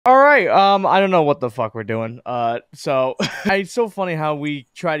right. I don't know what the fuck we're doing. So it's so funny how we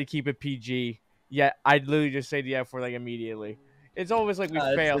try to keep it PG, yet I literally just say the F word like immediately. It's always like we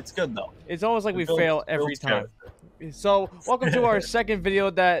fail. It's good though. It's almost like It we fail every builds time. character. So welcome to our second video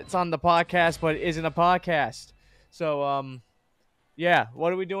that's on the podcast, but isn't a podcast. So yeah.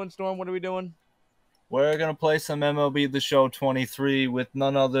 What are we doing, Storm? What are we doing? We're gonna play some MLB The Show 23 with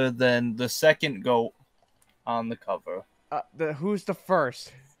none other than the second GOAT on the cover. Who's the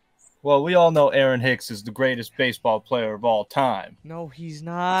first? Well, we all know Aaron Hicks is the greatest baseball player of all time. No, he's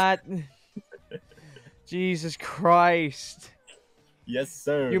not. Jesus Christ. Yes,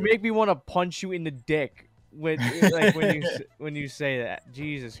 sir. You make me want to punch you in the dick when you say that.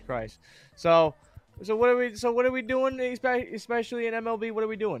 Jesus Christ. So what are we doing? Especially in MLB, what are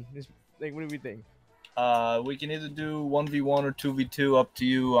we doing? What do we think? We can either do 1v1 or 2v2. Up to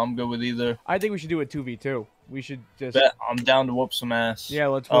you. I'm good with either. I think we should do a 2v2. We should just. Bet I'm down to whoop some ass. Yeah,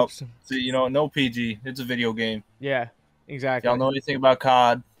 let's whoop some. See, no PG. It's a video game. Yeah, exactly. Y'all know anything about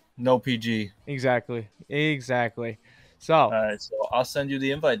COD? No PG. Exactly. So. All right, so I'll send you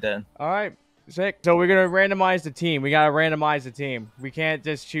the invite then. All right. Sick. So we're gonna randomize the team. We gotta randomize the team. We can't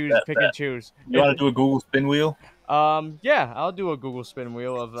just pick and choose. You want to do a Google spin wheel? Yeah, I'll do a Google spin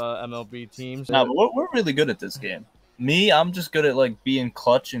wheel of MLB teams. No, but we're really good at this game. Me, I'm just good at like being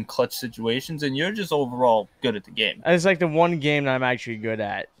clutch in clutch situations, and you're just overall good at the game. It's like the one game that I'm actually good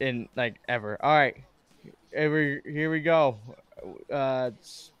at in like ever. All right, here we go. Can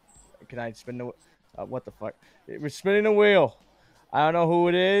I spin the? What the fuck? We're spinning the wheel. I don't know who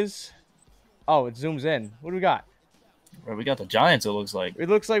it is. Oh, it zooms in. What do we got? Well, we got the Giants. It looks like. It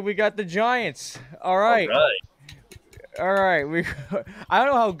looks like we got the Giants. All right. All right. I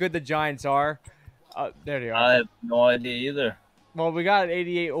don't know how good the Giants are. There they are. I have no idea either. Well, we got an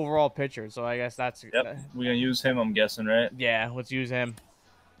 88 overall pitcher, so I guess that's. Yep. We're gonna use him. I'm guessing, right? Yeah. Let's use him.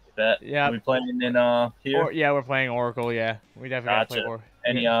 Bet. Yeah. Are we playing in here? Yeah, we're playing Oracle. Yeah, we definitely gotta play Oracle.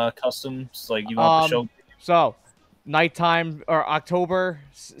 Any customs like you want the show? So, nighttime or October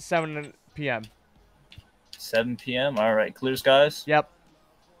 7 p.m. 7 p.m. All right, clear skies. Yep.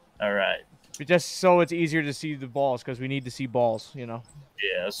 All right. Just so it's easier to see the balls because we need to see balls. Yeah,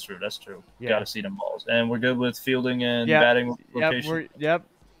 that's true. That's true. Yeah. Got to see them balls, and we're good with fielding and batting rotation.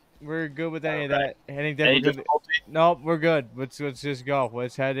 We're good with any of that. Nope, we're good. Let's just go.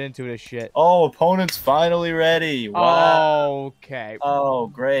 Let's head into this shit. Oh, opponent's finally ready. Wow. Okay. Oh,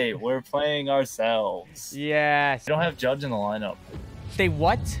 great. We're playing ourselves. Yes. They don't have Judge in the lineup. They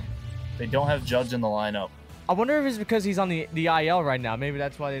what? They don't have Judge in the lineup. I wonder if it's because he's on the IL right now. Maybe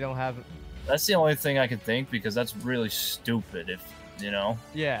that's why they don't have. That's the only thing I can think because that's really stupid.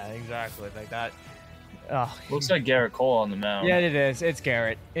 Yeah, exactly. Like that. Looks like Garrett Cole on the mound. Yeah, it is. It's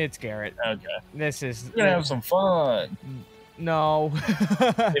Garrett. Okay. We're gonna have some fun. No.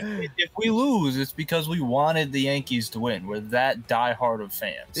 if we lose, it's because we wanted the Yankees to win. We're that diehard of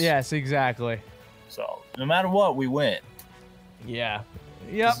fans. Yes, exactly. So no matter what, we win. Yeah.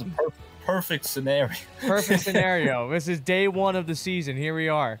 Yep. This is a perfect scenario. Perfect scenario. This is day one of the season. Here we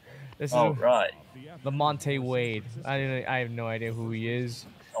are. This is right. The Monte Wade. I have no idea who he is.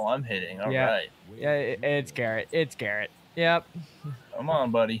 Oh, I'm hitting. All right. Yeah, it's Garrett. It's Garrett. Yep. Come on,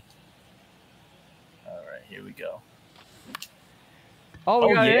 buddy. All right, here we go. Oh,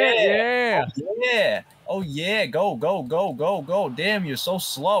 we got it. Yeah. Oh, yeah. Oh, yeah. Go, go, go, go, go. Damn, you're so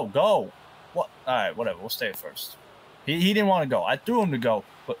slow. Go. What? All right, whatever. We'll stay first. He didn't want to go. I threw him to go,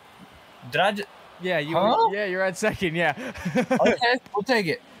 but did I just... Yeah, you're at second. Yeah. Okay, we'll take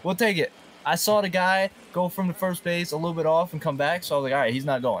it. We'll take it. I saw the guy go from the first base a little bit off and come back, so I was like, all right, he's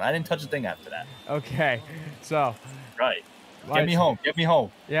not going. I didn't touch a thing after that. Okay, so. Right. Get me home. Get me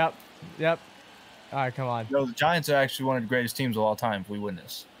home. Yep. All right, come on. The Giants are actually one of the greatest teams of all time if we win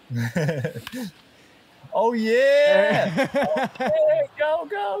this. Oh, yeah. Okay. Go,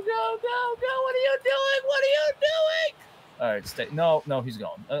 go, go, go, go. What are you doing? What are you doing? All right, stay. No, he's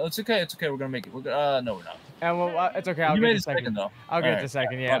gone. It's okay. It's okay. We're gonna make it. No, we're not. And it's okay. I'll you get made the second though. I'll get the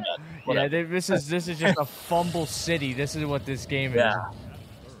second. Yeah. Yeah. This is just a fumble city. This is what this game is. Yeah.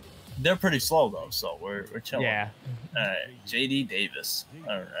 They're pretty slow though, so we're chilling. Yeah. All right, JD Davis.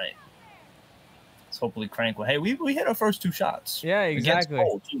 All right. Let's hopefully crank one. Hey, we hit our first two shots. Yeah, exactly. Against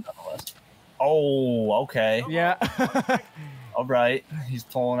Cole, too, nonetheless. Oh, okay. Yeah. All right. He's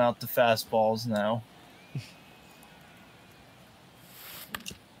pulling out the fastballs now.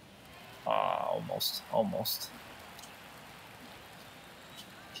 Almost.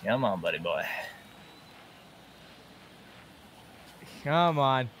 Come on, buddy boy. Come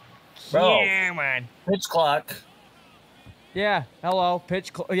on. Bro. Come on. Pitch clock. Yeah. Hello.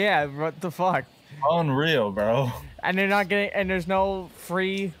 Pitch. Yeah. What the fuck? Unreal, bro. And they're not getting, and there's no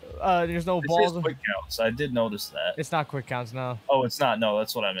free, there's no This balls. is quick counts. I did notice that. It's not quick counts, no. Oh, it's not. No,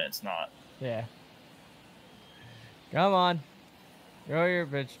 that's what I meant. It's not. Yeah. Come on. Go here,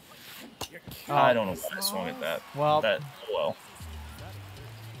 bitch. I don't know why I swung at that. Well. Well.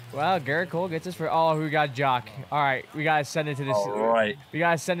 Well, Garrett Cole gets us for. Oh, we got Jock. All right, we gotta send it to the. All right. We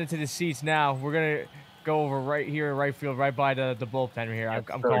gotta send it to the seats now. We're gonna go over right here, right field, right by the bullpen here. I'm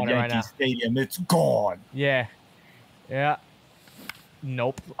calling it right now. Stadium, it's gone. Yeah. Yeah.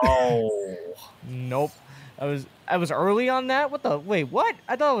 Nope. Oh. Nope. I was early on that. What the? Wait, what?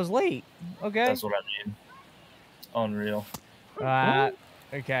 I thought it was late. Okay. That's what I mean. Unreal.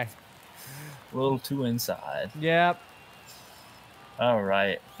 Okay. A little too inside. Yep. All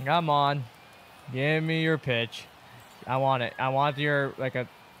right. Come on. Give me your pitch. I want it. I want your, like a...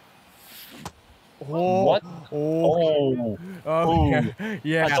 Oh, What? Oh. Oh.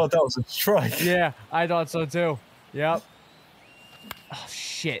 Yeah. I thought that was a strike. Yeah, I thought so too. Yep. Oh,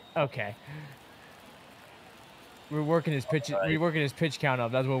 shit. Okay. We're working his pitch. Right. We're working his pitch count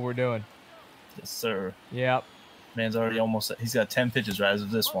up. That's what we're doing. Yes, sir. Yep. Man's already almost... He's got 10 pitches right as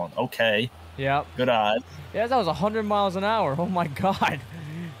of this one. Okay. Yep. Good odds. Yeah, that was 100 miles an hour. Oh, my God.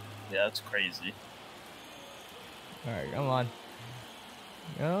 Yeah, that's crazy. All right, come on.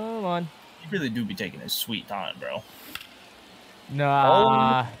 Come on. You really do be taking his sweet time, bro.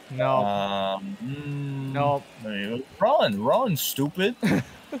 Nah. No. Nope. Run, stupid. All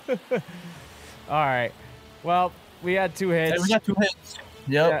right. Well, we had 2 hits. Hey, we got 2 hits.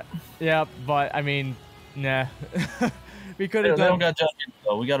 Yep. Yeah, but I mean, nah. We could They have don't done. got Justin,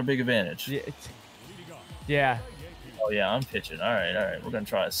 though. We got a big advantage. Yeah. Oh, yeah, I'm pitching. All right. We're going to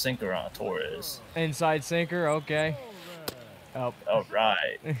try a sinker on Torres. Inside sinker. Okay. Oh. All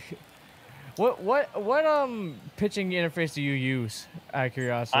right. What pitching interface do you use? Out of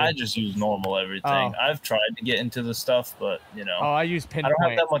curiosity. I just use normal everything. Oh. I've tried to get into the stuff, but, you know. Oh, I use I pinpoint. don't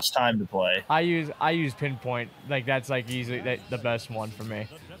have that much time to play. I use pinpoint. Like that's like easily the best one for me.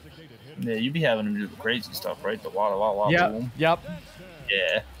 Yeah, you be having to do the crazy stuff, right? The wah. Yep. Boom. Yep.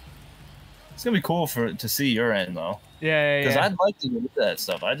 Yeah. It's going to be cool to see your end, though. Yeah. Because I'd like to do that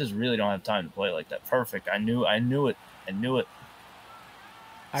stuff. I just really don't have time to play like that. Perfect. I knew it.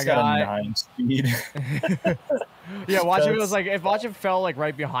 I It's got got a 9 speed. Yeah, watch it was like if watch it fell like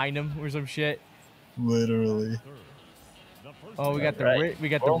right behind him or some shit. Literally. Oh, we got the Right. we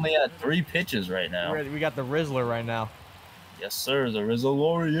got We're the only at 3 pitches right now. we got the Rizzler right now. Yes, sir. The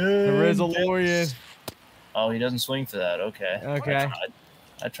Rizzlorian. The Rizzlorian. Oh, he doesn't swing for that. Okay. Okay.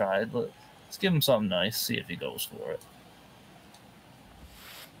 I tried. Let's give him something nice. See if he goes for it.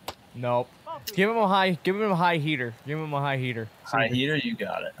 Nope. Give him a high heater. Give him a high heater. See High if he- heater, you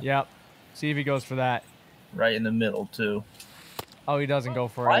got it. Yep. See if he goes for that. Right in the middle, too. Oh, he doesn't go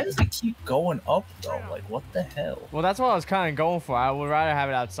for Why it. does it keep going up, though? Like, what the hell? Well, that's what I was kind of going for. I would rather have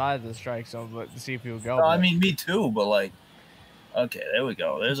it outside of the strike zone, but to see if he would go. No, I but- mean, me too, but like, okay, there we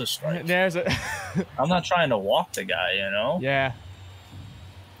go. There's a strike. There's a. I'm not trying to walk the guy, you know? Yeah.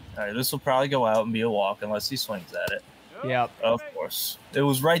 All right, this will probably go out and be a walk unless he swings at it. Yep. Of course. It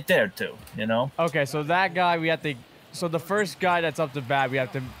was right there, too, you know? Okay, so that guy we have to. So the first guy that's up to bat, we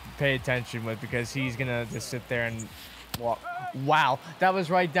have to pay attention with because he's gonna just sit there and walk. Wow, that was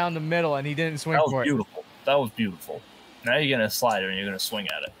right down the middle, and he didn't swing That was for beautiful. That was beautiful. Now you're going to slider and you're going to swing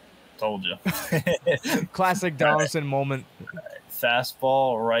at it. Told you. it. Classic Donaldson moment.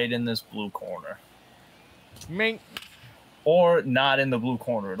 Fastball right in this blue corner. Mink. Or not in the blue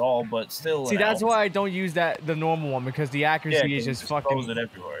corner at all, but still. See, an that's out. why I don't use the normal one because the accuracy is just fucking. Throws it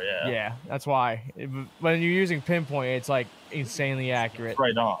everywhere, yeah. Yeah, that's why. When you're using pinpoint, it's like insanely accurate.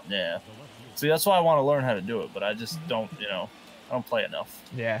 Right on, yeah. See, that's why I want to learn how to do it, but I just don't, I don't play enough.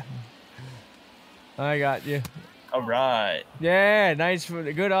 Yeah. I got you. All right. Yeah, nice.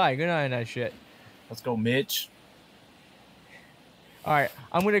 Good eye. Good eye on that shit. Let's go, Mitch. All right,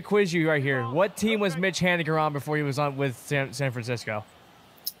 I'm gonna quiz you right here. What team was Mitch Haniger on before he was on with San Francisco?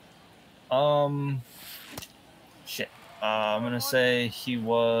 Shit. I'm gonna say he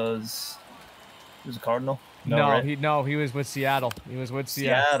was a Cardinal. No, right? he was with Seattle. He was with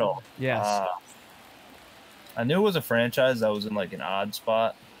Seattle. Seattle. Yes. I knew it was a franchise that was in like an odd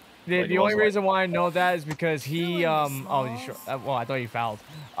spot. The it only wasn't like- reason why I know that is because he oh you sure? Well, I thought he fouled.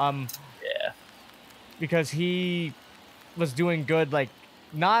 Yeah. Because he was doing good like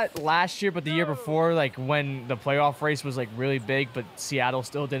not last year but the year before, like when the playoff race was like really big but Seattle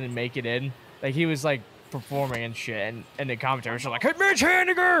still didn't make it in. Like he was like performing and shit, and the commentators were like, "Hey, Mitch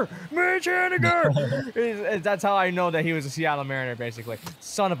Haniger! That's how I know that he was a Seattle Mariner, basically.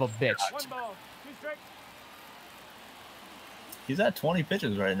 Son of a bitch. He's at 20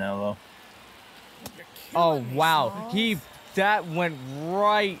 pitches right now, though. Oh wow, that went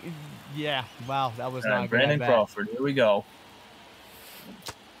right. Yeah, wow, that was All not right, good. Brandon Crawford. Here we go.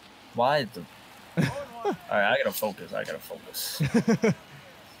 Why the? All right, I gotta focus. I gotta focus.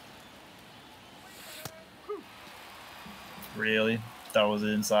 Really? That was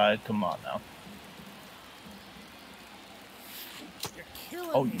inside. Come on now.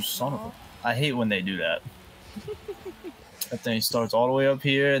 Oh, you son of a! I hate when they do that. That thing starts all the way up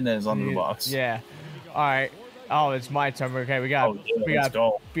here and then it's under the box. Yeah. All right. Oh, it's my turn. Okay, we got Oh yeah, let's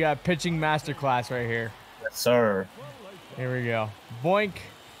go. we got pitching masterclass right here. Yes, sir. Here we go. Boink.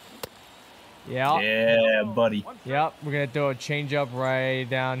 Yeah. Yeah, buddy. Yep. We're gonna throw a changeup right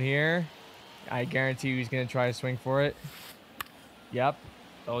down here. I guarantee you he's gonna try to swing for it. Yep.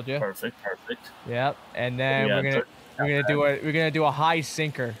 Told you. Perfect. Perfect. Yep. And then Yeah, we're gonna do a high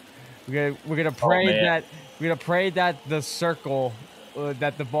sinker. We're gonna pray that the circle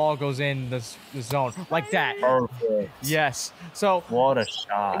that the ball goes in the zone like that. Perfect. Yes. So what a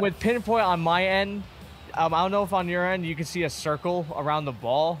shot. With pinpoint on my end, I don't know if on your end you can see a circle around the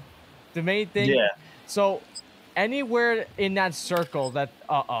ball. The main thing. Yeah. So anywhere in that circle that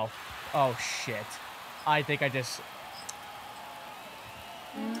oh shit. I think I just.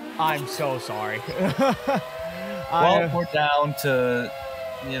 I'm so sorry. Well, we're down to,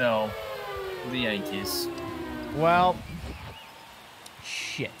 you know, the Yankees. Well,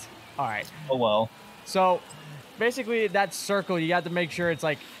 shit. All right. Oh well. So, basically, that circle you have to make sure it's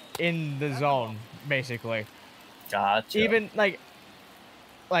like in the zone. Basically. Gotcha. Even like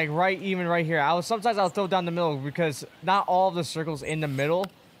right here. Sometimes I'll throw down the middle because not all of the circles in the middle.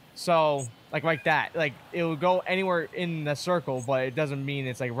 So like that. Like it will go anywhere in the circle, but it doesn't mean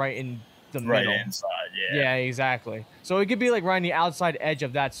it's like right in the right middle. Inside. Yeah. Yeah, exactly. So it could be like right on the outside edge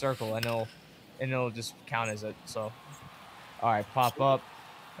of that circle, and it'll just count as it. So, all right, pop up.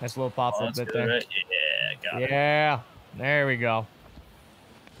 Nice little pop up bit there. Right? Yeah, got it. Yeah, there we go.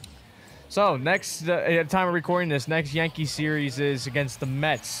 So next, at the time of recording this, next Yankee series is against the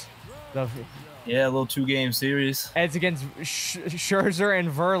Mets. Yeah, a little 2-game series. It's against Scherzer and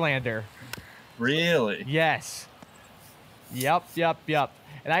Verlander. Really? Yes. Yep.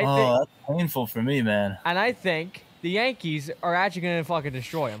 And I think that's painful for me, man. And I think the Yankees are actually gonna fucking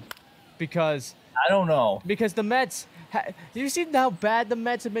destroy them, because I don't know. Because the Mets, you see how bad the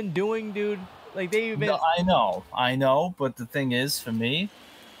Mets have been doing, dude? Like they've been. No, I know, but the thing is, for me,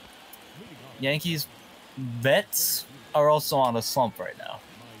 Yankees vets are also on a slump right now.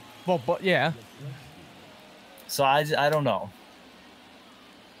 Well, but yeah. So I don't know.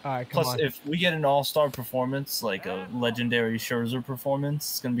 All right, come Plus, on. if we get an all-star performance, like a legendary Scherzer performance,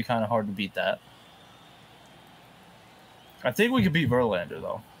 it's going to be kind of hard to beat that. I think we could beat Verlander,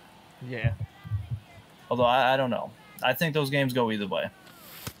 though. Yeah. Although, I don't know. I think those games go either way.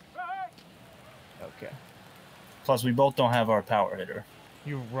 Okay. Plus, we both don't have our power hitter.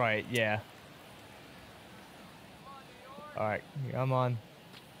 You're right, yeah. All right, come on.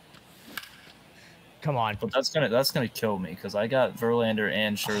 Come on. But that's gonna kill me because I got Verlander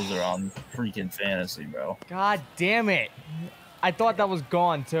and Scherzer on freaking fantasy, bro. God damn it! I thought that was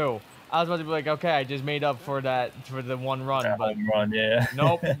gone too. I was about to be like, okay, I just made up for the one run, but run, yeah.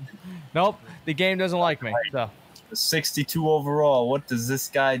 Nope, nope. The game doesn't like me. So. 62 overall. What does this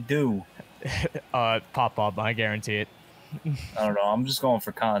guy do? Pop up. I guarantee it. I don't know. I'm just going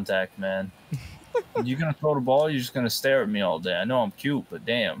for contact, man. You gonna throw the ball? Or you're just gonna stare at me all day. I know I'm cute, but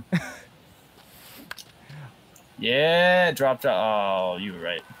damn. Yeah, dropped out. Oh, you were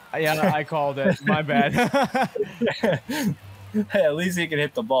right. Yeah, I called it. My bad. Hey, at least he can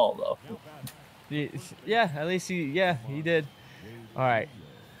hit the ball, though. Yeah, at least he did. All right.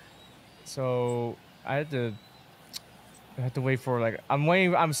 So I have to wait for I'm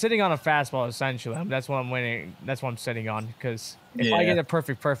waiting. I'm sitting on a fastball essentially. That's what I'm waiting. That's what I'm sitting on, because if I get it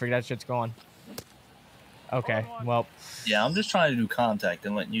perfect, that shit's gone. Okay, well. Yeah, I'm just trying to do contact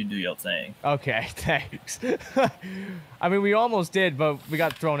and letting you do your thing. Okay, thanks. I mean, we almost did, but we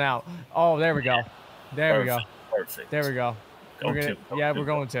got thrown out. Oh, there we go. There we go. Perfect. There we go. We're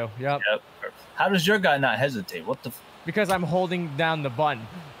going to. Yep. How does your guy not hesitate? What the? Because I'm holding down the button.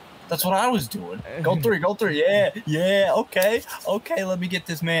 That's what I was doing. Go three. Yeah. Okay. Let me get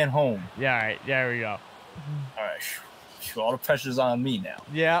this man home. Yeah. All right. There we go. All right. All the pressure's on me now.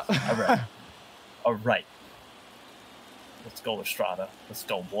 Yeah. All right. Let's go, Estrada. Let's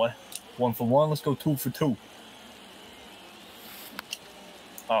go, boy. 1 for 1. Let's go 2 for 2.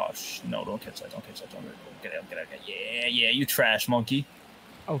 Oh, no, don't catch that. Get out. Yeah, you trash monkey.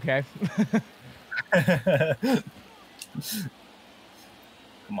 Okay. Come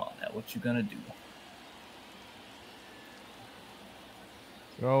on, now. What you gonna do?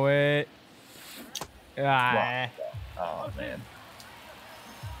 Throw it. Ah, Oh man.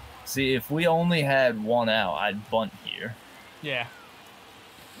 See, if we only had one out, I'd bunt here. yeah.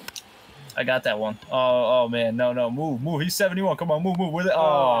 I got that one. Oh man, no, move. He's 71. Come on, move.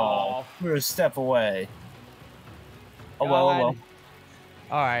 We're a step away. Oh well.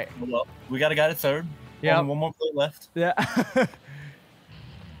 All right. Oh, well. We got a guy at third. Yep. Only one more play left. Yeah.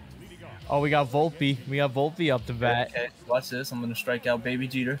 Oh, we got Volpe. We got Volpe up to bat. Okay, watch this. I'm gonna strike out Baby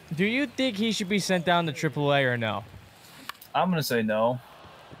Jeter. Do you think he should be sent down to AAA or no? I'm gonna say no.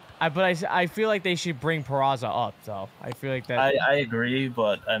 But I feel like they should bring Peraza up, though. I feel like that. I agree,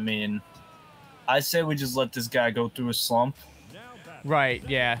 but I mean, I say we just let this guy go through a slump. Right,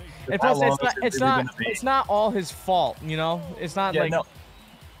 yeah. And How plus, long is it really gonna be? it's not all his fault, you know? It's not Yeah, like no.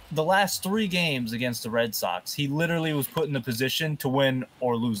 The last 3 games against the Red Sox, he literally was put in the position to win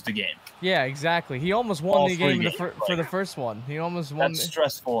or lose the game. Yeah, exactly. He almost won All the 3 game games, for the first one. He almost won. That's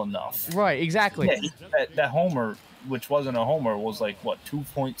stressful enough. Right, exactly. Yeah, that homer, which wasn't a homer, was like what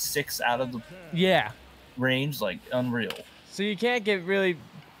 2.6 out of the Yeah. range, like unreal. So you can't get really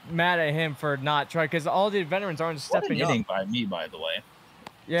mad at him for not trying, because all the veterans aren't What an stepping up. inning by me, by the way.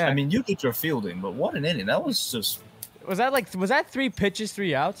 Yeah. I mean, you get your fielding, but what an inning! That was just was that 3 pitches,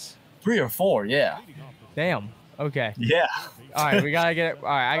 3 outs? 3 or 4. Yeah, Damn. Okay. yeah. All right, we gotta get it. All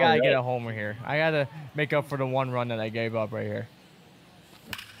right, I gotta All get right. a homer here. I gotta make up for the 1 run that I gave up right here.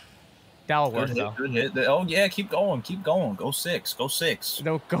 That'll work Good though. hit, good hit. Oh yeah, keep going. Go 6. Go 6.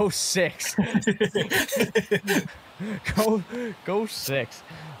 No, go 6. go 6.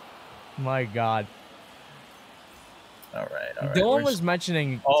 My God. All right. Dylan was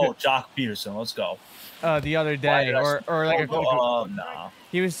mentioning Oh, Jock Peterson. Let's go. the other Why day, did I- or like nah.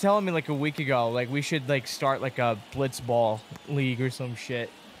 he was telling me like a week ago, like we should like start like a blitzball league or some shit.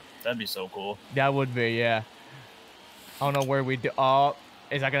 That'd be so cool. That would be, yeah. I don't know where we do. Oh,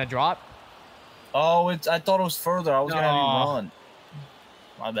 is that gonna drop? Oh, I thought it was further. I was gonna have you No. run.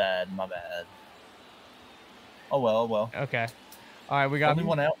 My bad. Oh well. Okay. All right, we got Only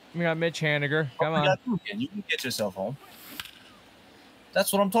one out. Mitch Haniger. Come We on. got 2 again. You can get yourself home.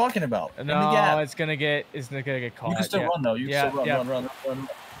 That's what I'm talking about. In the No, gap. it's gonna get caught. You can still Yeah. run though. You Yeah, can still yeah. run.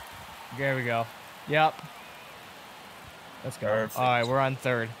 There we go. Yep. Let's go. Perfect. All right, we're on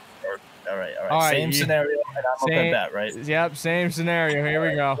third. All right. All right, Same scenario, and I'm up Same- at bat, right? Yep, same scenario. Here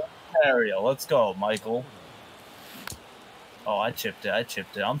we go. Scenario. Let's go, Michael. Oh, I chipped it.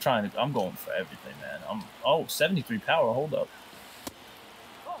 I'm going for everything, man. 73 power. Hold up.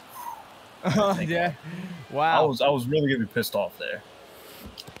 Yeah. Wow. I was really gonna be pissed off there.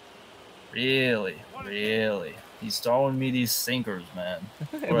 Really. He's throwing me these sinkers, man.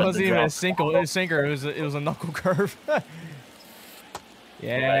 It wasn't even a sinker. It was a knuckle curve.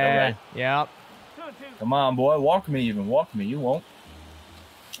 Yeah. All right. Yep. Come on, boy. Walk me. You won't.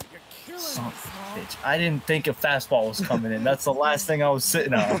 Son of a bitch. I didn't think a fastball was coming in. That's the last thing I was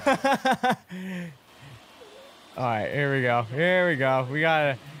sitting on. All right, here we go. We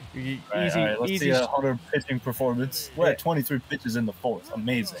gotta easy, All right, let's easy. see a 100 pitching performance. We're at 23 pitches in the 4th.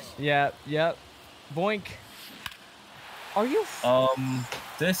 Amazing. Yep. Boink. Are you?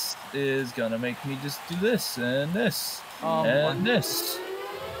 This is gonna make me just do this and this Oh, and this.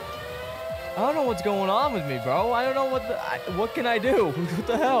 I don't know what's going on with me, bro. I don't know what can I do? What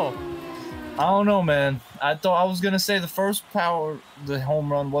the hell? I don't know, man. I thought I was gonna say the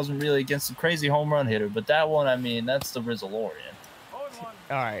home run wasn't really against the crazy home run hitter, but that one, I mean, that's the Rizzolorian.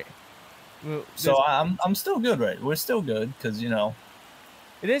 All right. Well, So I'm still good, right? We're still good because it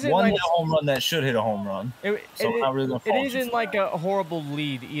isn't one like hit a home run that should hit a home run. So I'm not really gonna it fault you isn't for like that. a horrible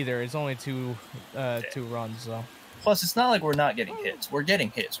lead either. It's only 2 runs, so. Plus, it's not like we're not getting hits. We're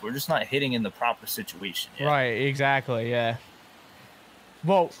getting hits. We're just not hitting in the proper situation yet. Right, exactly, yeah.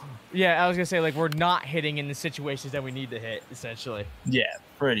 Well, yeah, I was gonna say like we're not hitting in the situations that we need to hit, essentially. Yeah,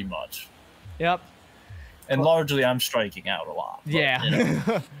 pretty much. Yep. And largely, I'm striking out a lot. but,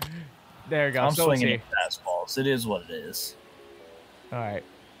 Yeah. There you go. I'm So swinging see. at fastballs. It is what it is. All right.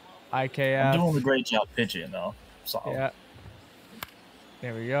 I'm IKF. doing a great job pitching, though. So, Yeah.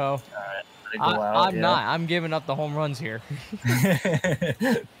 There we go. I go out, I'm not. I'm giving up the home runs here.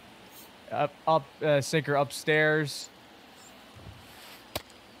 Sinker upstairs.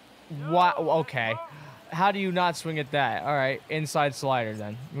 Wow. Okay. How do you not swing at that? All right. Inside slider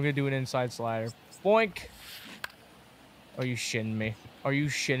then. We're going to do an inside slider. Boink. Are you shitting me? Are you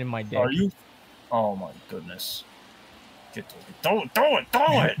shitting my dick? Are you? Oh, my goodness. Get to it. Throw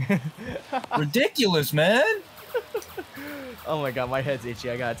it. Ridiculous, man. Oh my god, my head's itchy.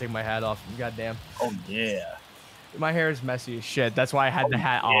 I gotta take my hat off. Goddamn. Oh, yeah. My hair is messy as shit. That's why I had the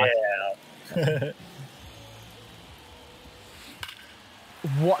hat on. Yeah.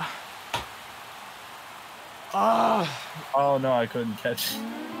 What? Oh no, I couldn't catch.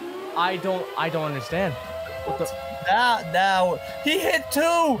 I don't understand. What the? Now he hit 2.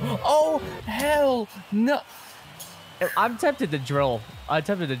 Oh hell no! I'm tempted to drill. I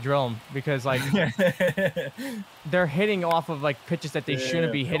tempted to drill him because like they're hitting off of like pitches that they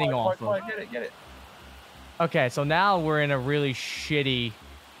shouldn't be hitting off of. Get it. Okay, so now we're in a really shitty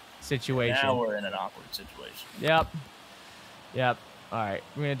situation. Now we're in an awkward situation. Yep. All right,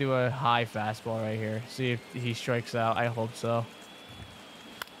 we're gonna do a high fastball right here. See if he strikes out. I hope so.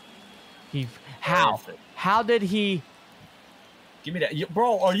 How? Perfect. How did he? Give me that,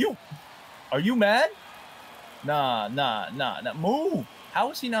 bro. Are you mad? Nah. Move. How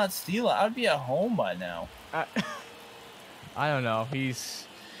is he not stealing? I'd be at home by now. I don't know. He's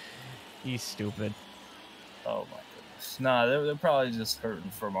stupid. Oh my goodness. Nah, they're probably just hurting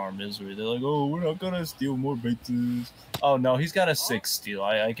from our misery. They're like, oh, we're not gonna steal more bases. Oh no, he's got a 6 steal.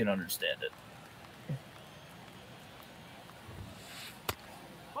 I can understand it.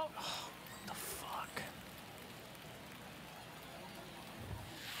 What the fuck?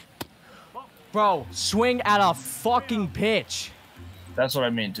 Bro, swing at a fucking pitch. That's what I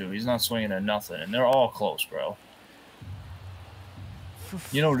mean too. He's not swinging at nothing, and they're all close, bro.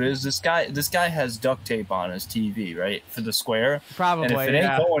 You know what it is? This guy has duct tape on his TV, right, for the square. Probably. And if it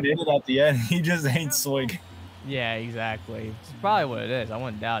ain't going in at the end, he just ain't swinging. Yeah, exactly. It's probably what it is. I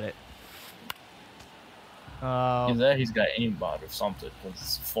wouldn't doubt it. He's got aimbot or something.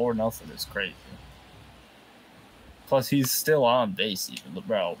 Because 4-0 is crazy. Plus, he's still on base, even.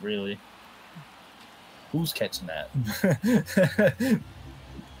 Bro, really? Who's catching that?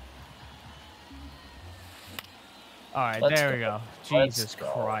 All right, there we go. Jesus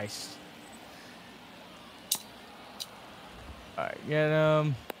Christ. All right, get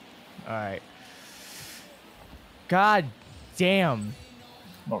him. All right. God damn.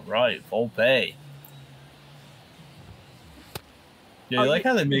 All right, Volpe. Yeah, you like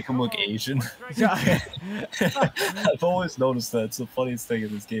how they make him look Asian? I've always noticed that. It's the funniest thing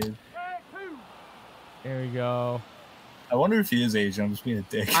in this game. There we go. I wonder if he is Asian. I'm just being a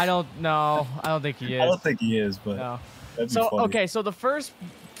dick. I don't know. I don't think he is. I don't think he is, but no. That'd be so funny. Okay, so the first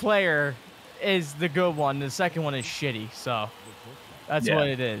player is the good one. The second one is shitty. So that's what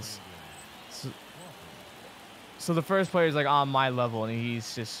it is. So the first player is like on my level, and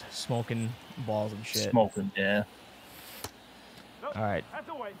he's just smoking balls and shit. Smoking, yeah. All right,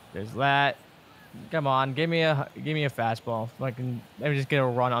 there's that. Come on, give me a fastball. Let me just get a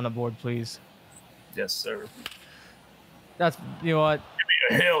run on the board, please. Yes, sir. That's, you know what?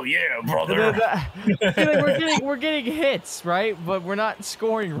 Give me a hell yeah, brother. Like we're getting hits, right? But we're not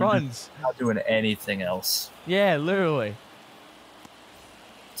scoring runs. Not doing anything else. Yeah, literally.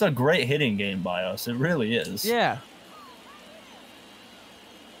 It's a great hitting game by us. It really is. Yeah.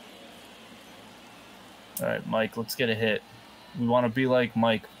 All right, Mike, let's get a hit. We want to be like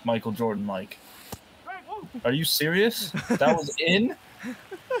Michael Jordan, Mike. Are you serious? That was in?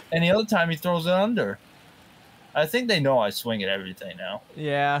 Any other time he throws it under. I think they know I swing at everything now.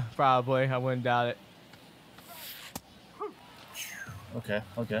 Yeah, probably. I wouldn't doubt it. Okay.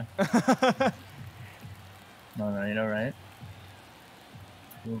 All right.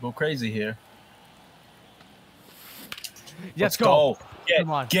 We'll go crazy here. Let's go.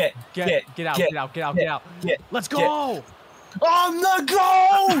 Come on. Get out. Let's go. On the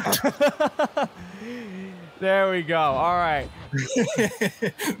go! There we go. All right.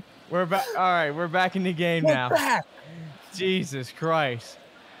 We're back. All right, we're back in the game now. Back. Jesus Christ.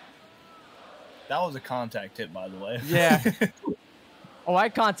 That was a contact hit, by the way. Yeah. Oh, I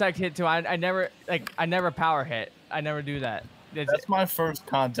contact hit too. I never power hit. I never do that. That's my first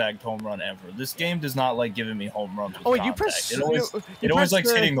contact home run ever. This game does not like giving me home runs with contact. You press. It always likes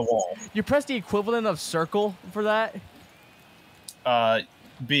hitting the wall. You press the equivalent of circle for that?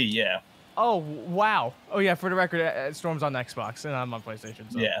 B, yeah. Oh, wow. Oh, yeah, for the record, Storm's on Xbox, and I'm on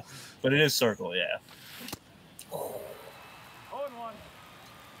PlayStation. So. Yeah, but it is circle, yeah.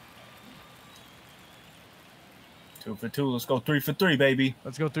 2 for 2. Let's go 3 for 3, baby.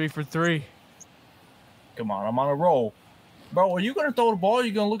 Let's go 3 for 3. Come on, I'm on a roll. Bro, are you going to throw the ball or are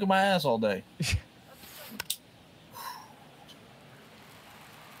you going to look at my ass all day?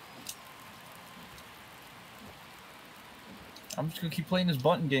 I'm just going to keep playing this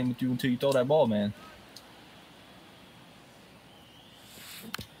button game with you until you throw that ball, man.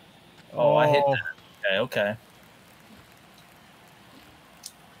 Oh, I hit that. Okay.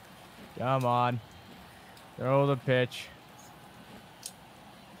 Come on. Throw the pitch.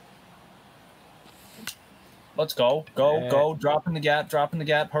 Let's go. Go. Drop in the gap.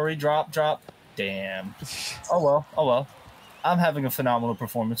 Hurry, drop. Damn. Oh, well. I'm having a phenomenal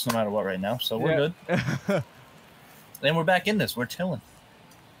performance no matter what right now, so we're good. Then we're back in this. We're chilling.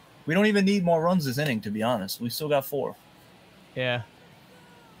 We don't even need more runs this inning, to be honest. We still got 4. Yeah.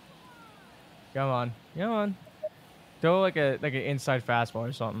 Come on. Come on. Throw like an inside fastball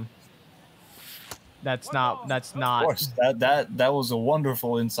or something. That's not. Of course, that was a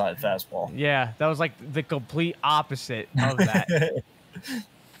wonderful inside fastball. Yeah, that was like the complete opposite of that.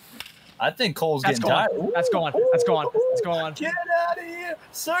 I think Cole's getting tired. That's going. That's going. That's going. Get out of here!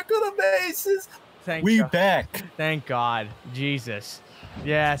 Circle the bases. Thank we God. back. Thank God. Jesus.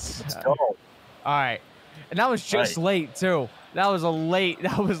 Yes. Let's go. All right. And that was just late too. That was late.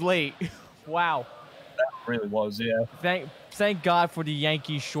 Wow. That really was, yeah. Thank God for the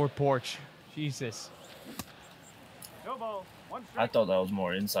Yankees short porch. Jesus. No ball. One I thought that was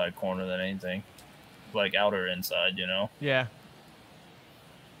more inside corner than anything. Like outer inside, you know? Yeah.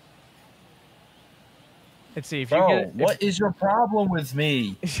 Let's see if Bro, you get what is your problem with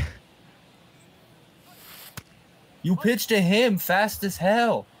me? You pitched to him fast as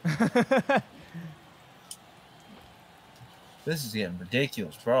hell. This is getting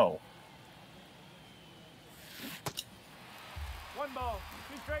ridiculous, bro. One ball.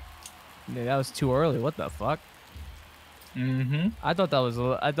 2 strikes. Yeah, that was too early. What the fuck? Mm-hmm. I thought that was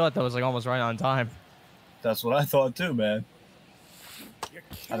like almost right on time. That's what I thought too, man. You're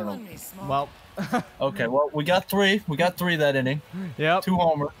I don't know. killing me, Small. Well, Okay, well, we got 3. We got 3 that inning. yep. 2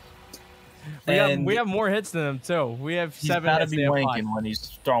 homers. We have more hits than them too. We have He's 7 gotta hits. be They have 5. wanking when he's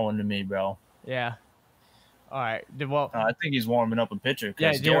throwing to me, bro. Yeah. All right. Well, I think he's warming up a pitcher Yeah,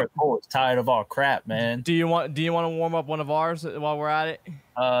 because do you Garrett Cole is tired of our crap, man. do you want to warm up one of ours while we're at it?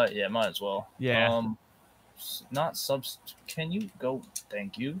 Yeah, might as well. Yeah. Not subs. Can you go?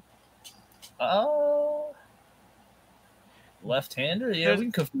 Thank you. Left-hander? Yeah, we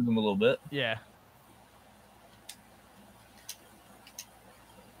can confuse him a little bit. Yeah.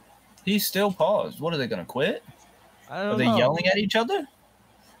 He's still paused. What are they gonna quit? I don't Are they know. yelling at each other?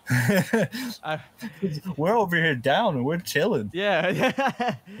 We're over here down and we're chilling. Yeah.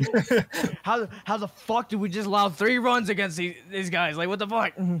 How the fuck did we just allow 3 runs against these guys? Like, what the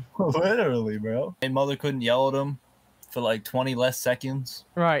fuck? Literally, bro. My mother couldn't yell at him for like 20 less seconds.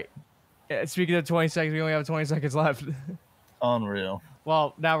 Right. Yeah, speaking of 20 seconds, we only have 20 seconds left. Unreal.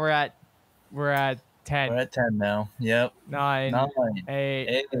 Well, now we're at 10, We're at 10 now. Yep. 9, 9,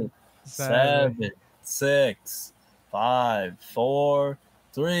 8, 8, 7. 7, 6, 5, 4,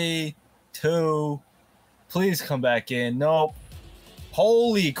 3, 2. Please come back in. Nope.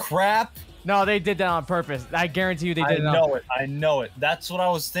 Holy crap. No, they did that on purpose. I guarantee you they did I know it. That's what I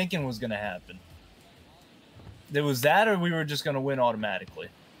was thinking was going to happen. There was that or we were just going to win automatically.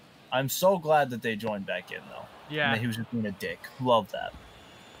 I'm so glad that they joined back in, though. Yeah. And that he was just being a dick. Love that.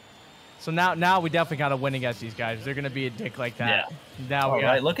 So now we definitely got to win against these guys. They're going to be a dick like that. Yeah. Now All we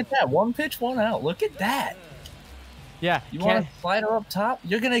right, look at that. 1 pitch, 1 out. Look at that. Yeah. You want a slider up top?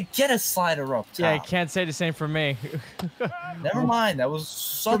 You're going to get a slider up top. Yeah, I can't say the same for me. Never mind. That was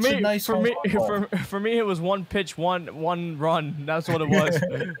such a nice for me, it was 1 pitch, one run. That's what it was.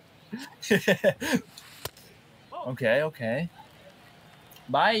 Okay.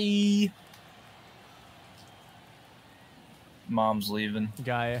 Bye. Mom's leaving.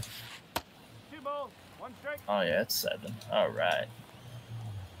 Gaia. 2 balls. 1 strike. Oh, yeah, it's 7. All right.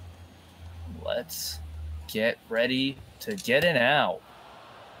 Let's get ready to get it out.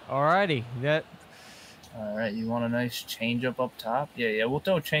 Alrighty. That. All right, you want a nice changeup up top? Yeah, we'll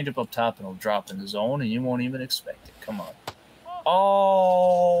throw a changeup up top and it'll drop in the zone and you won't even expect it. Come on.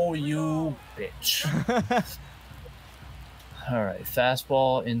 Oh, you bitch. All right,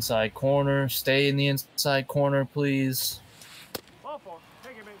 fastball, inside corner. Stay in the inside corner, please. Ball 4.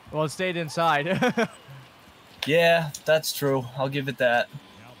 Take it, baby. Well, it stayed inside. Yeah, that's true. I'll give it that.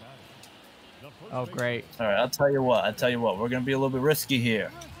 Oh, great. All right, I'll tell you what. We're going to be a little bit risky here.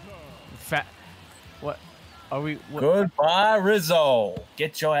 What? Are we? What? Goodbye, Rizzo.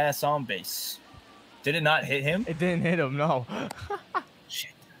 Get your ass on base. Did it not hit him? It didn't hit him, no.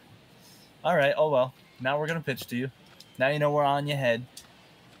 Shit. All right, oh well. Now we're going to pitch to you. Now you know we're on your head.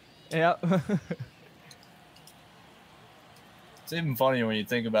 Yep. It's even funnier when you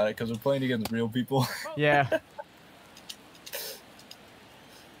think about it because we're playing against real people. Yeah.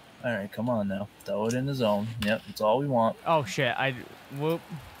 All right, come on now. Throw it in the zone. Yep, that's all we want. Oh, shit. Whoop.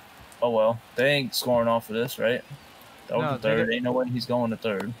 Oh, well. They ain't scoring off of this, right? That was No, the third. Ain't no way he's going to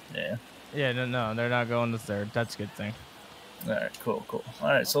third. Yeah. Yeah, no, they're not going to third. That's a good thing. All right, cool. All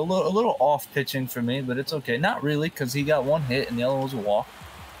right, so a little off pitching for me, but it's okay. Not really, because he got 1 hit and the other was a walk.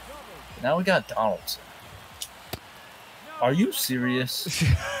 Now we got Donaldson. Are you serious?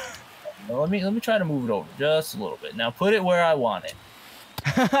 Let me try to move it over just a little bit. Now put it where I want it.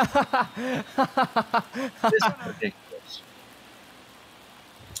 This is ridiculous.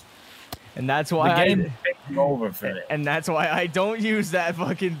 And that's The why game is taking over for me. and that's why I don't use that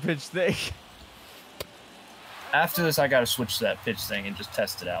fucking pitch thing. After this, I gotta switch to that pitch thing and just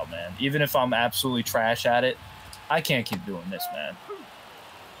test it out, man. Even if I'm absolutely trash at it, I can't keep doing this, man.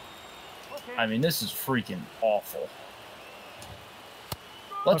 I mean, this is freaking awful.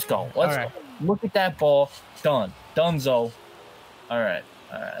 Let's go. Let's go. Look at that ball. Done. Dunzo. All right.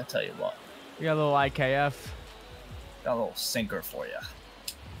 I'll tell you what. You got a little IKF. Got a little sinker for you.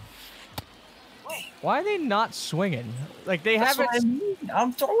 Why are they not swinging? Like they That's haven't. what I mean.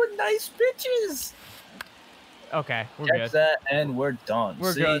 I'm throwing nice pitches. Okay, we're Catch good. that, and we're done.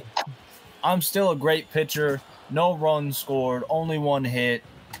 We're See, good. I'm still a great pitcher. No runs scored. Only one hit,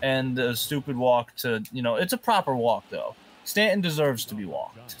 and a stupid walk to, it's a proper walk, though. Stanton deserves to be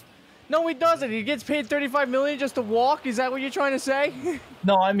walked. No, he doesn't. He gets paid $35 million just to walk. Is that what you're trying to say?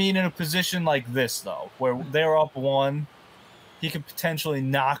 No, I mean in a position like this, though, where they're up one, he could potentially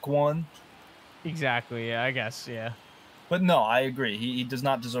knock one. Exactly. Yeah, I guess. Yeah. But no, I agree. He does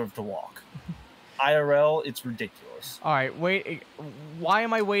not deserve to walk. IRL, it's ridiculous. All right, wait. Why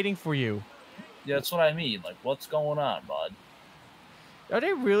am I waiting for you? Yeah, that's what I mean. Like, what's going on, bud? Are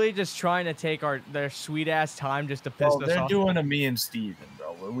they really just trying to take their sweet ass time just to piss us They're off? doing a me and Steven,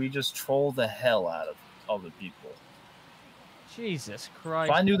 bro, where we just troll the hell out of other people. Jesus If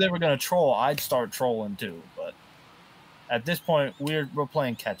Christ. I knew they were gonna troll, I'd start trolling too. But at this point, we're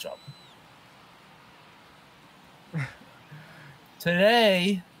playing catch up.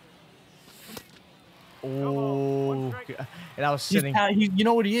 Today, Oh, and I was sitting. you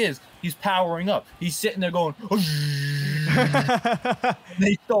know what he is? He's powering up. He's sitting there going, and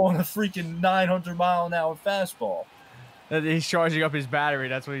he's throwing a freaking 900-mile-an-hour fastball. He's charging up his battery.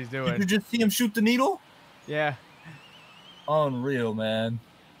 That's what he's Did doing. you just see him shoot the needle? Yeah. Unreal, man.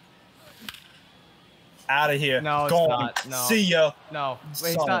 Out of here. No, it's Gone. not. No. See ya. No. Wait, Son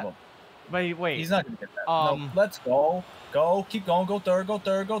he's of not. a- Wait. He's not gonna get that. No, let's go. Go. Keep going. Go third. Go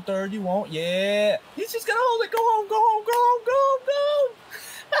third. Go third. You won't. Yeah. He's just gonna hold it. Go home. Go home. Go home. Go home. Go home.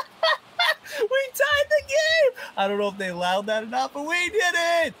 We tied the game. I don't know if they allowed that or not, but we did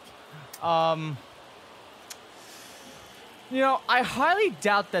it. I highly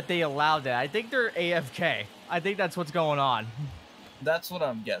doubt that they allowed that. I think they're AFK. I think that's what's going on. That's what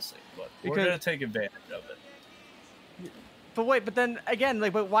I'm guessing, but we're Because- gonna take advantage of it. But then again,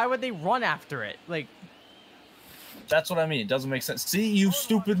 but why would they run after it? Like, That's what I mean. It doesn't make sense. See, you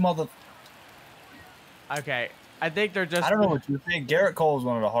stupid mother. okay, I think they're just. I don't know what you think. Garrett Cole is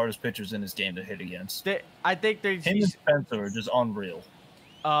one of the hardest pitchers in this game to hit against. I think they're. Him and Spencer are just unreal.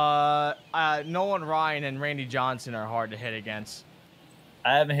 Nolan Ryan and Randy Johnson are hard to hit against.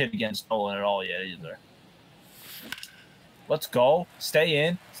 I haven't hit against Nolan at all yet either. Let's go. Stay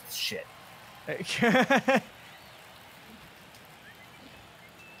in. Shit.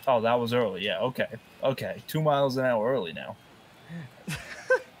 Oh, that was early. Yeah, okay. Okay. 2 miles an hour early now.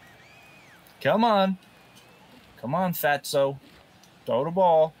 Come on. Come on, Fatso. Throw the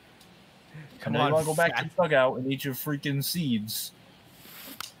ball. Come I know on, you want to go back to Fat- the dugout and eat your freaking seeds.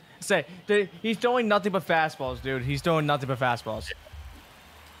 He's throwing nothing but fastballs, dude. He's throwing nothing but fastballs.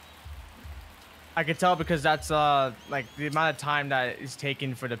 I could tell because that's like the amount of time that is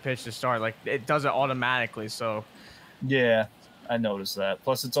taken for the pitch to start. Like it does it automatically. So Yeah, I noticed that.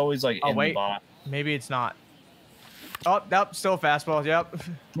 Plus, it's always like in wait. the box. maybe it's not. Oh, nope, still fastballs. Yep.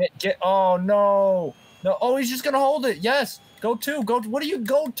 Get. Oh no, no. Oh, he's just gonna hold it. Yes. Go two. Go. What do you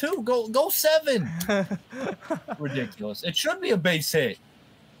go to? Go 7. Ridiculous. It should be a base hit.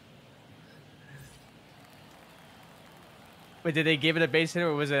 Wait, did they give it a base hit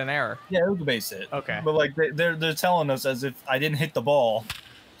or was it an error? Yeah, it was a base hit. Okay. But like they're telling us as if I didn't hit the ball.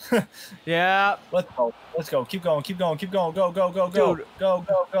 Yeah. Let's go. Let's go. Keep going. Keep going. Keep going. Go. Go. Go. Go. Dude. Go.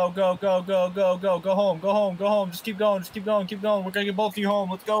 Go. Go. Go. Go. Go. Go. Go. Go home. Go home. Go home. Just keep going. Just keep going. Keep going. We're gonna get both of you home.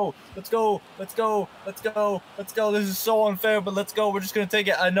 Let's go. Let's go. Let's go. Let's go. Let's go. This is so unfair, but let's go. We're just gonna take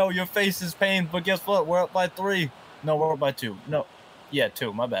it. I know your face is pain, but guess what? We're up by 3. No, we're up by 2. No. Yeah,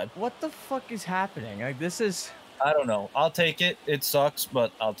 2. My bad. What the fuck is happening? Like this is. I don't know. I'll take it. It sucks,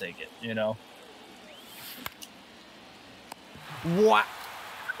 but I'll take it. You know. What?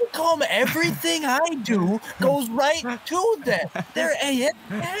 Come, everything I do goes right to them. They're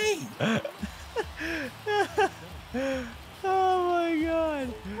AFK. Oh my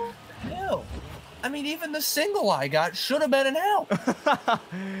god. Hell, I mean, even the single I got should have been an out.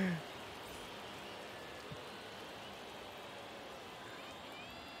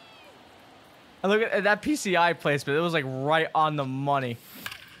 I look at that PCI placement. It was like right on the money.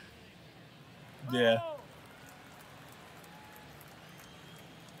 Yeah.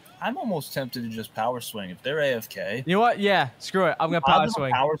 I'm almost tempted to just power swing if they're AFK. You know what? Yeah, screw it. I'm gonna power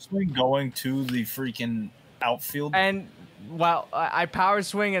swing. Power swing going to the freaking outfield. And well, I power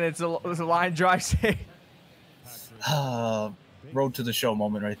swing and it's a line drive save. Road to the show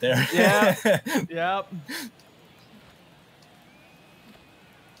moment right there. Yeah. Yep.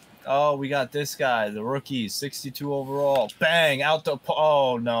 Oh, we got this guy, the rookie, 62 overall. Bang, out the...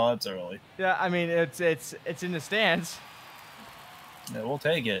 Oh, no, that's early. Yeah, I mean, it's in the stands. Yeah, we'll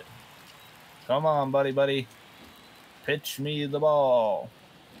take it. Come on, buddy. Pitch me the ball.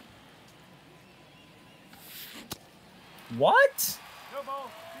 What? No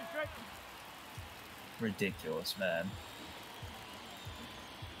ball. 2 straight. Ridiculous, man.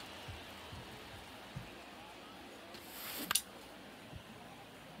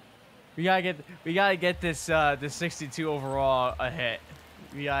 We gotta get this 62 overall a hit.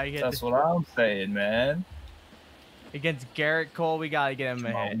 We gotta get. That's what I'm saying, man. Against Garrett Cole, we gotta get him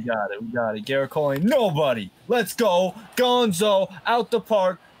a hit. We got it. Garrett Cole ain't nobody. Let's go, Gonzo, out the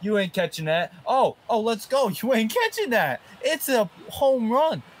park. You ain't catching that. Oh, let's go. You ain't catching that. It's a home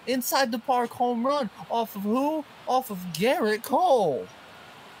run, inside the park home run. Off of who? Off of Garrett Cole.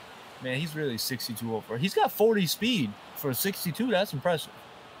 Man, he's really 62 over. He's got 40 speed for 62. That's impressive.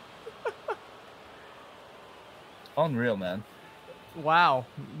 Unreal, man. Wow,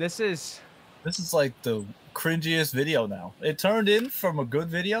 this is like the cringiest video now. It turned in from a good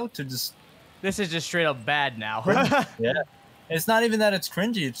video to just... This is just straight up bad now. Yeah. It's not even that it's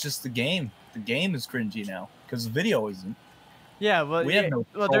cringy. It's just the game. The game is cringy now because the video isn't. Yeah, but we have no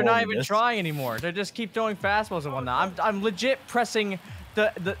they're not even trying anymore. They just keep throwing fastballs and whatnot. I'm legit pressing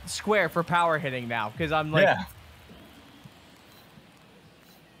the square for power hitting now because I'm like... Yeah.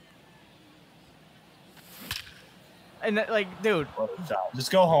 And like, dude, just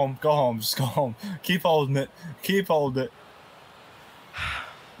go home. Just go home. Keep holding it.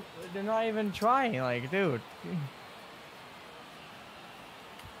 They're not even trying. Like, dude,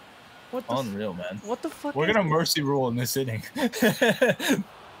 what? Unreal, man. What the fuck? We're gonna mercy rule in this inning.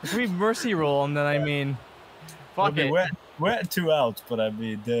 If we mercy rule, and then I mean, fuck it. We're at 2 outs, but I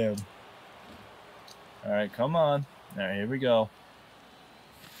mean, damn. All right, come on. All right, here we go.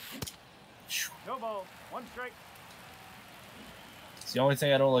 No ball. 1 strike. It's the only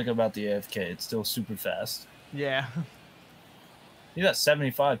thing I don't like about the AFK. It's still super fast. Yeah. You got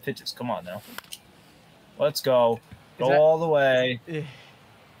 75 pitches. Come on now. Let's go. Go all the way.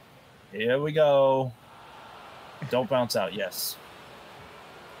 Here we go. Don't bounce out. Yes.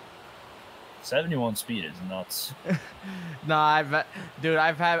 71 speed is nuts. No, I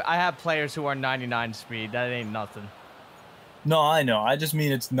have players who are 99 speed. That ain't nothing. No, I know. I just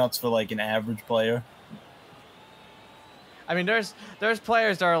mean it's nuts for like an average player. I mean, there's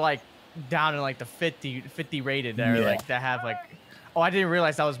players that are like down in like the 50 rated that are like that have like, oh, I didn't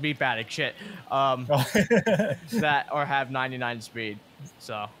realize that was me batting. Shit. That or have 99 speed.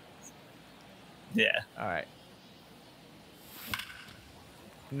 So. Yeah. All right.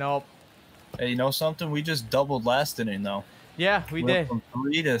 Nope. Hey, you know something? We just doubled last inning though. Yeah, we did. From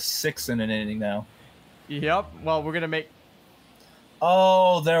 3 to 6 in an inning now. Yep. Well, we're gonna make.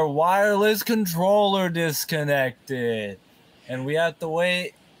 Oh, their wireless controller disconnected. And we have to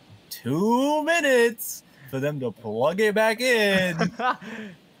wait 2 minutes for them to plug it back in.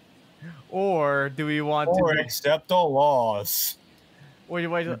 Or do we want or to accept a loss? Wait.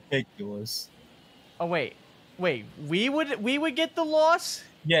 Ridiculous. Oh wait. We would get the loss?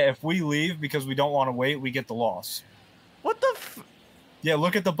 Yeah, if we leave because we don't want to wait, we get the loss. What the f... Yeah,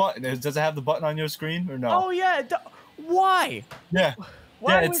 look at the button. Does it have the button on your screen or no? Oh yeah. Why? Yeah.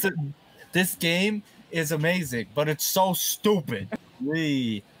 Why this game is amazing, but it's so stupid.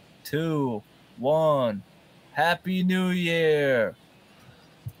 3, 2, 1. Happy New Year.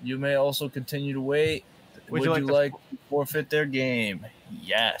 You may also continue to wait. Would you like to forfeit their game?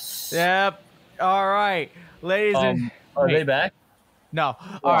 Yes. Yep. All right. Ladies and... Are they back? No.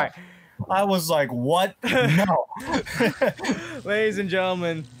 All right. I was like, what? No. Ladies and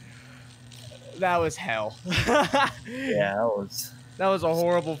gentlemen, that was hell. Yeah, that was a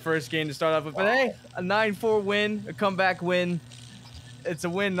horrible first game to start off with. But hey, a 9-4 win, a comeback win. It's a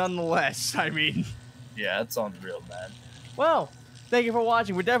win nonetheless. I mean, yeah, it's unreal, man. Well, thank you for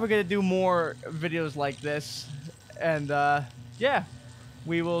watching. We're definitely going to do more videos like this. And yeah,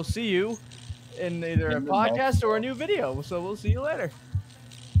 we will see you in either a podcast or a new video. So we'll see you later.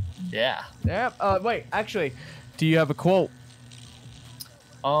 Yeah. Yeah. Wait, actually, do you have a quote?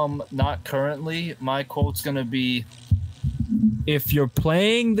 Not currently. My quote's gonna be, if you're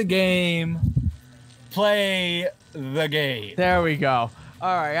playing the game, play the game. There we go.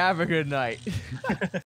 All right, have a good night.